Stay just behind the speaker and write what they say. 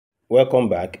Welcome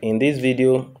back. In this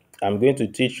video, I'm going to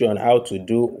teach you on how to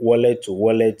do wallet to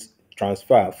wallet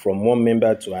transfer from one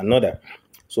member to another.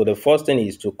 So the first thing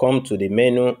is to come to the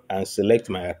menu and select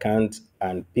my account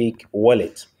and pick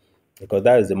wallet, because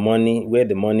that is the money where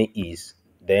the money is.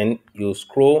 Then you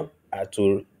scroll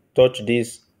to touch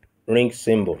this ring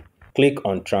symbol. Click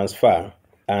on transfer,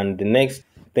 and the next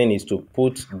thing is to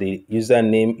put the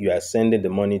username you are sending the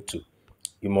money to.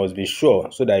 You must be sure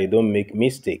so that you don't make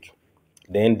mistake.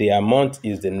 Then the amount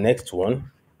is the next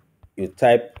one. You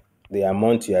type the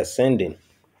amount you are sending.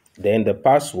 Then the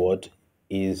password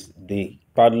is the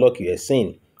padlock you are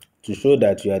seeing to show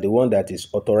that you are the one that is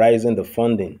authorizing the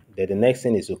funding. Then the next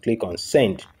thing is to click on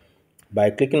send.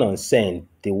 By clicking on send,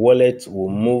 the wallet will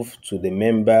move to the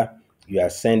member you are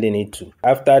sending it to.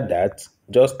 After that,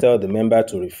 just tell the member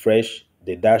to refresh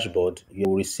the dashboard. You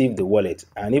will receive the wallet,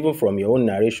 and even from your own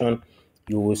narration,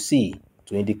 you will see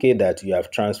to indicate that you have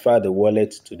transferred the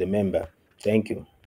wallet to the member. Thank you.